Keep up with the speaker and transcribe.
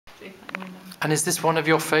And is this one of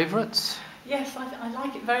your favourites? Yes, I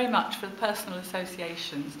like it very much for the personal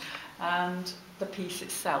associations and the piece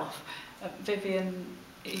itself. Viviana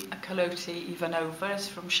Colautti-Ivanova is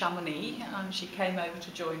from Chamonix, and she came over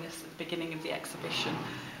to join us at the beginning of the exhibition.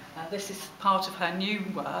 This is part of her new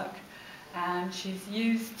work, and she's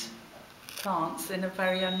used plants in a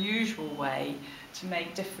very unusual way to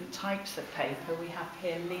make different types of paper. We have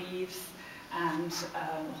here leaves and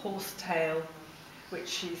horsetail, which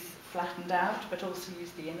she's flattened out, but also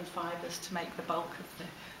used the inner fibres to make the bulk of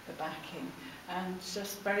the backing, and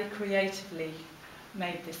just very creatively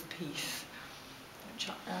made this piece, which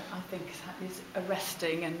I think is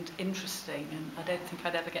arresting and interesting, and I don't think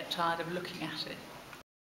I'd ever get tired of looking at it.